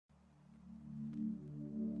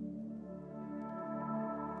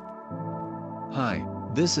Hi,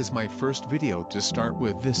 this is my first video to start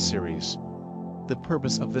with this series. The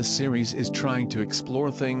purpose of this series is trying to explore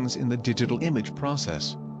things in the digital image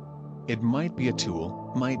process. It might be a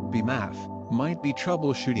tool, might be math, might be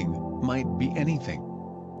troubleshooting, might be anything.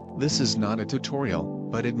 This is not a tutorial,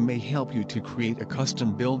 but it may help you to create a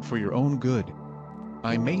custom build for your own good.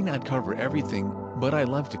 I may not cover everything, but I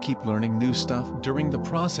love to keep learning new stuff during the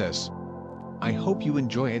process. I hope you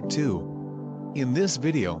enjoy it too. In this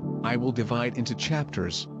video, I will divide into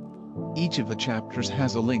chapters. Each of the chapters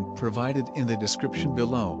has a link provided in the description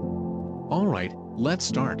below. Alright, let's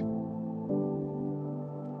start.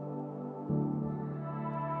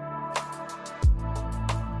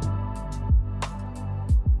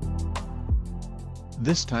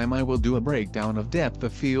 This time I will do a breakdown of depth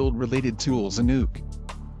of field related tools in Nuke.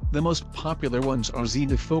 The most popular ones are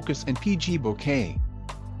zDefocus and pgBokeh.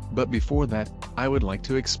 But before that, I would like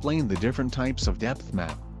to explain the different types of depth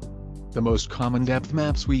map. The most common depth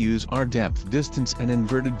maps we use are depth distance and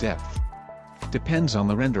inverted depth. Depends on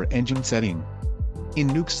the render engine setting. In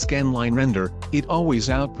Nuke's scanline render, it always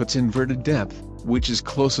outputs inverted depth, which is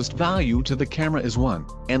closest value to the camera is 1,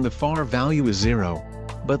 and the far value is 0.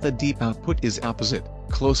 But the deep output is opposite,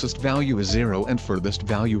 closest value is 0 and furthest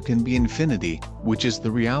value can be infinity, which is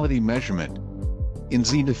the reality measurement. In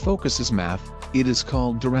zDefocus's math, it is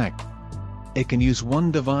called direct. It can use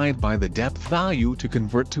 1 divided by the depth value to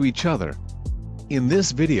convert to each other. In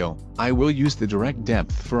this video, I will use the direct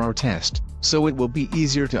depth for our test, so it will be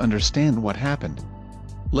easier to understand what happened.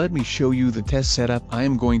 Let me show you the test setup I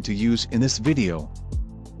am going to use in this video.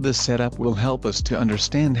 The setup will help us to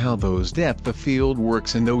understand how those depth of field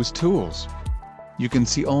works in those tools. You can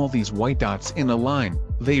see all these white dots in a line,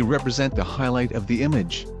 they represent the highlight of the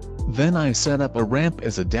image. Then I set up a ramp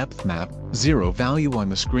as a depth map, 0 value on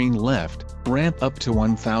the screen left, ramp up to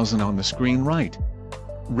 1000 on the screen right.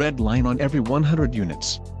 Red line on every 100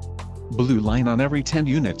 units. Blue line on every 10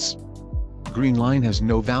 units. Green line has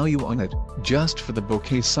no value on it, just for the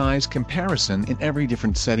bokeh size comparison in every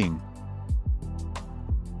different setting.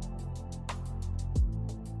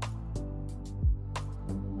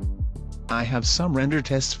 I have some render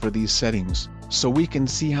tests for these settings, so we can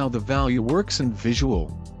see how the value works in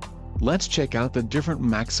visual. Let's check out the different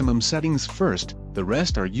maximum settings first, the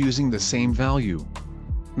rest are using the same value.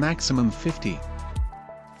 Maximum 50.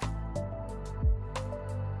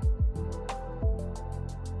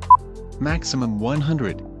 Maximum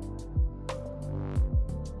 100.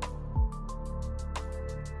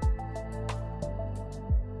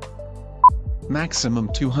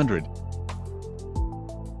 Maximum 200.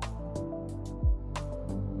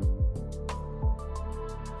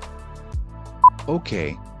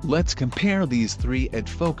 Okay, let's compare these three at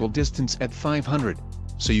focal distance at 500,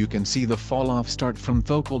 so you can see the fall-off start from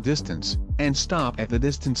focal distance, and stop at the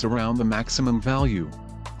distance around the maximum value.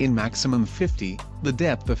 In maximum 50, the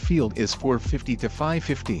depth of field is 450 to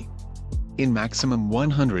 550. In maximum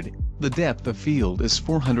 100, the depth of field is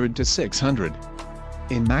 400 to 600.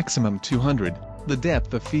 In maximum 200, the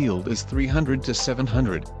depth of field is 300 to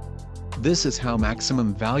 700. This is how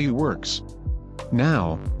maximum value works.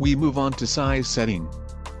 Now, we move on to size setting.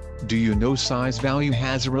 Do you know size value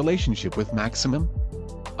has a relationship with maximum?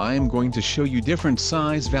 I am going to show you different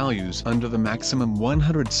size values under the maximum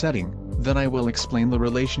 100 setting, then I will explain the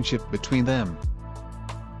relationship between them.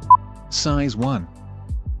 Size 1.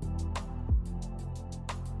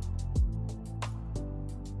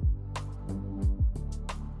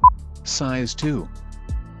 Size 2.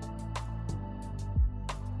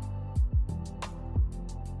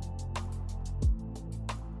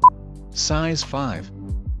 Size 5.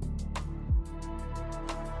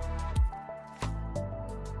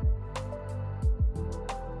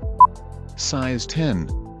 Size 10.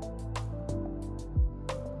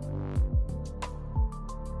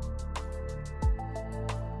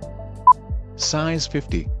 Size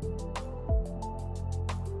 50.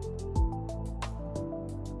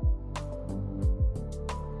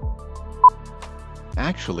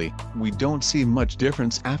 Actually, we don't see much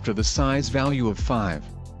difference after the size value of 5.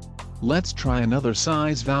 Let's try another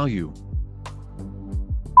size value.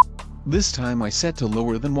 This time I set to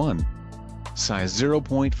lower than 1. Size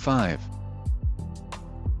 0.5.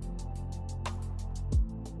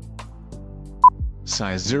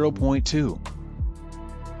 Size 0.2.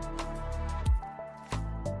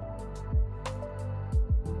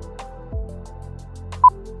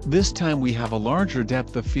 This time we have a larger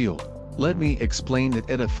depth of field. Let me explain it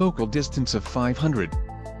at a focal distance of 500.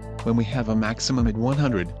 When we have a maximum at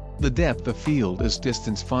 100, the depth of field is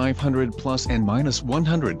distance 500 plus and minus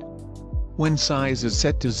 100. When size is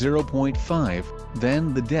set to 0.5,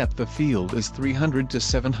 then the depth of field is 300 to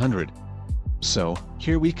 700. So,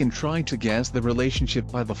 here we can try to guess the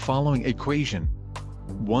relationship by the following equation.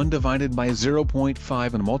 1 divided by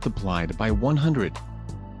 0.5 and multiplied by 100.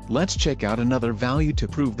 Let's check out another value to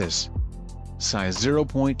prove this. Size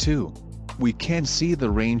 0.2. We can't see the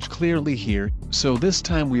range clearly here, so this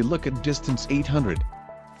time we look at distance 800.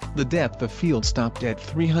 The depth of field stopped at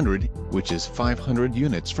 300, which is 500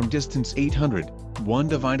 units from distance 800. 1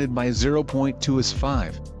 divided by 0.2 is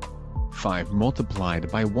 5. 5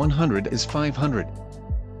 multiplied by 100 is 500.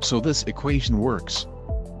 So this equation works.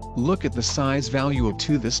 Look at the size value of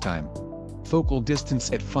 2 this time. Focal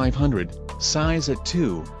distance at 500, size at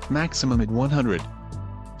 2, maximum at 100.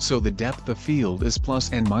 So the depth of field is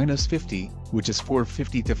plus and minus 50, which is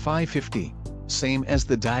 450 to 550, same as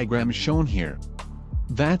the diagram shown here.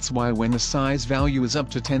 That's why when the size value is up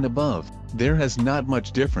to 10 above, there has not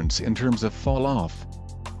much difference in terms of fall off.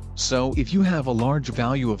 So if you have a large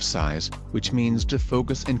value of size, which means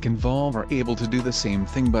defocus and convolve are able to do the same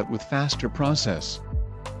thing but with faster process.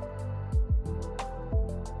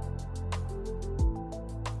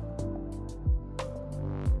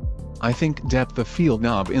 I think depth of field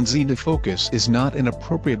knob in zDefocus is not an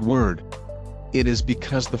appropriate word. It is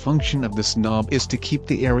because the function of this knob is to keep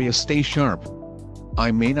the area stay sharp.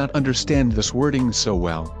 I may not understand this wording so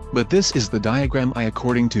well, but this is the diagram I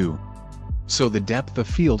according to. So the depth of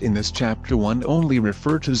field in this chapter 1 only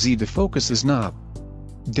refer to zDefocus knob.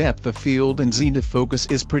 Depth of field in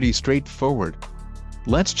zDefocus is pretty straightforward.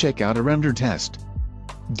 Let's check out a render test.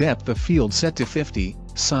 Depth of field set to 50,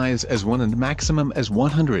 size as 1 and maximum as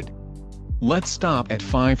 100. Let's stop at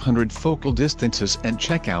 500 focal distances and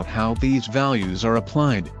check out how these values are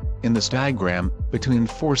applied. In this diagram, between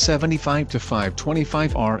 475 to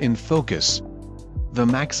 525 are in focus. The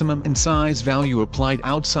maximum and size value applied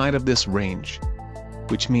outside of this range.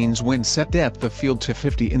 Which means when set depth of field to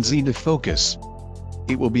 50 in zDefocus,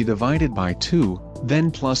 it will be divided by 2, then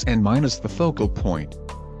plus and minus the focal point.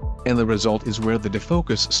 And the result is where the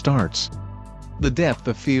defocus starts. The depth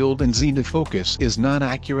of field in zDefocus is not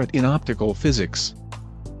accurate in optical physics.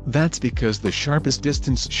 That's because the sharpest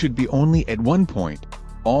distance should be only at one point.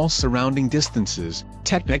 All surrounding distances,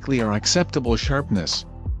 technically, are acceptable sharpness.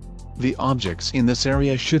 The objects in this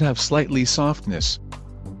area should have slightly softness.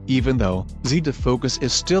 Even though zDefocus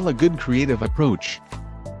is still a good creative approach.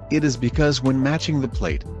 It is because when matching the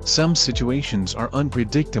plate, some situations are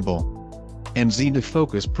unpredictable. And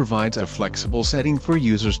zDefocus provides a flexible setting for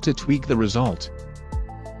users to tweak the result.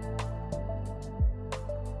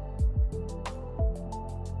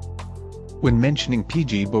 When mentioning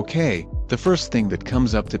pgBokeh, the first thing that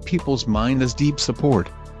comes up to people's mind is deep support.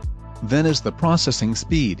 Then is the processing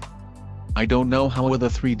speed. I don't know how the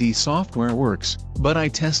 3D software works, but I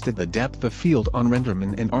tested the depth of field on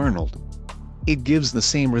Renderman and Arnold. It gives the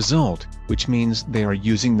same result, which means they are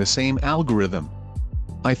using the same algorithm.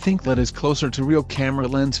 I think that is closer to real camera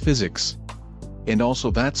lens physics. And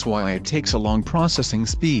also that's why it takes a long processing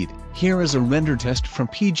speed. Here is a render test from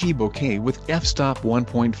pgBokeh with f-stop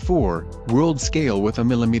 1.4, world scale with a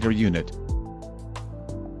millimeter unit.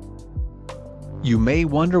 You may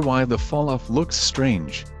wonder why the falloff looks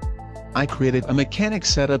strange. I created a mechanic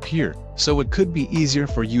setup here, so it could be easier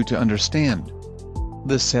for you to understand.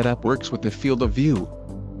 The setup works with the field of view,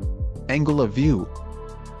 angle of view,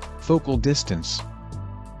 focal distance.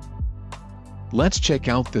 Let's check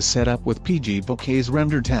out the setup with pgBokeh's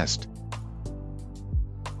render test.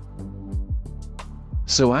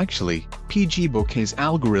 So actually, pgBokeh's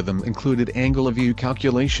algorithm included angle of view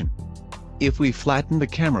calculation. If we flatten the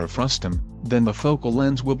camera frustum, then the focal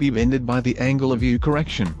lens will be bended by the angle of view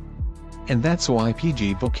correction. And that's why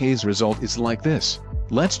pgBokeh's result is like this.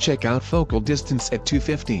 Let's check out focal distance at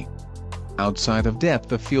 250. Outside of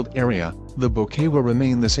depth of field area, the bokeh will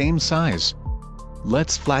remain the same size.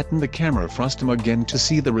 Let's flatten the camera frustum again to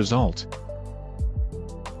see the result.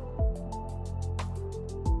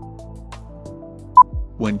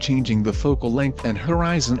 When changing the focal length and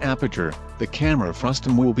horizon aperture, the camera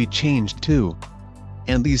frustum will be changed too.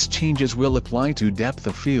 And these changes will apply to depth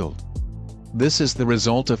of field. This is the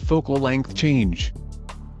result of focal length change.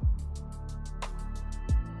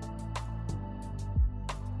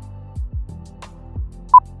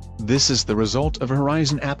 This is the result of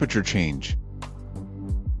horizon aperture change.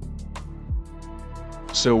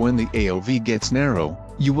 So when the AOV gets narrow,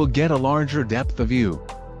 you will get a larger depth of view.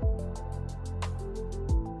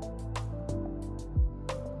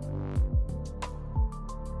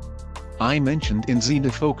 I mentioned in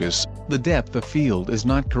zDefocus, the depth of field is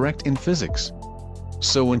not correct in physics.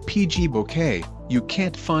 So in pgBokeh, you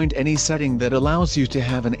can't find any setting that allows you to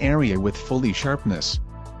have an area with fully sharpness.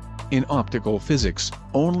 in optical physics,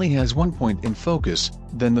 only has one point in focus,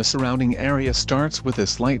 then the surrounding area starts with a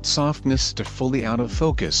slight softness to fully out of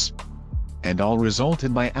focus. And all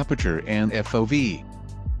resulted by aperture and FOV.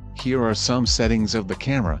 Here are some settings of the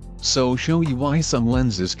camera, so show you why some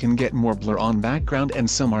lenses can get more blur on background and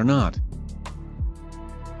some are not.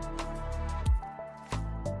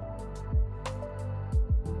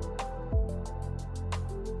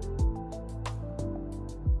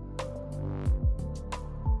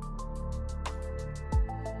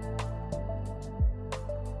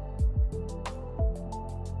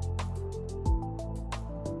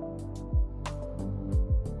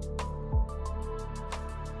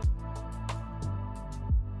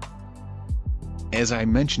 As I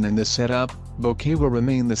mentioned in this setup, bokeh will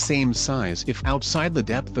remain the same size if outside the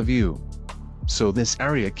depth of view. So this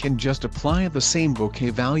area can just apply the same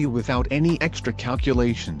bokeh value without any extra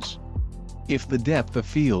calculations. If the depth of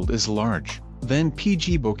field is large, then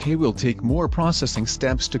pgBokeh will take more processing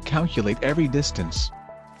steps to calculate every distance.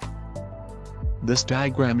 This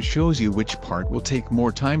diagram shows you which part will take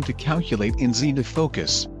more time to calculate in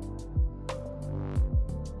zDefocus.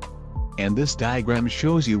 And this diagram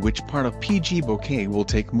shows you which part of pgBokeh will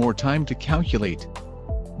take more time to calculate.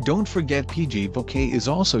 Don't forget pgBokeh is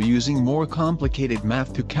also using more complicated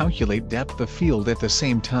math to calculate depth of field at the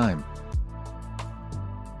same time.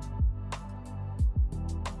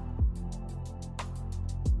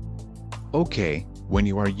 Okay, when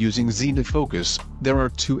you are using zDefocus, there are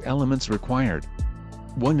two elements required.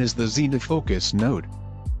 One is the zDefocus node.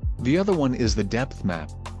 The other one is the depth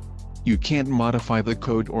map. You can't modify the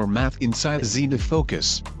code or math inside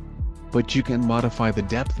zDefocus, but you can modify the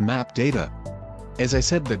depth map data. As I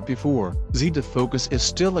said that before, zDefocus is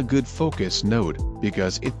still a good focus node,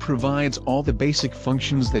 because it provides all the basic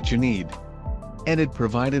functions that you need. And it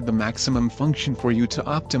provided the maximum function for you to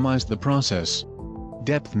optimize the process.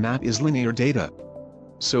 Depth map is linear data,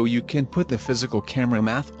 so you can put the physical camera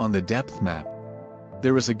math on the depth map.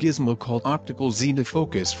 There is a gizmo called optical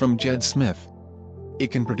zDefocus from Jed Smith. It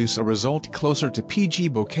can produce a result closer to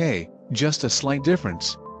pgBokeh, just a slight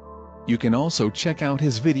difference. You can also check out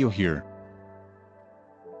his video here.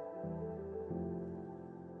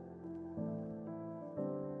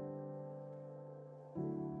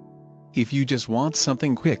 If you just want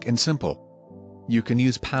something quick and simple, you can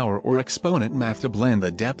use power or exponent math to blend the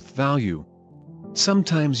depth value.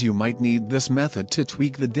 Sometimes you might need this method to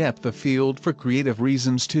tweak the depth of field for creative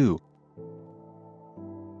reasons too.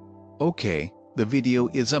 Okay. The video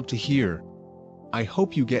is up to here. I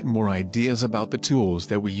hope you get more ideas about the tools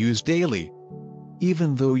that we use daily.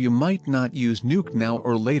 Even though you might not use Nuke now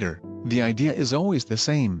or later, the idea is always the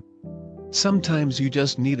same. Sometimes you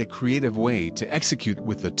just need a creative way to execute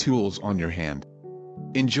with the tools on your hand.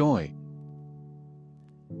 Enjoy!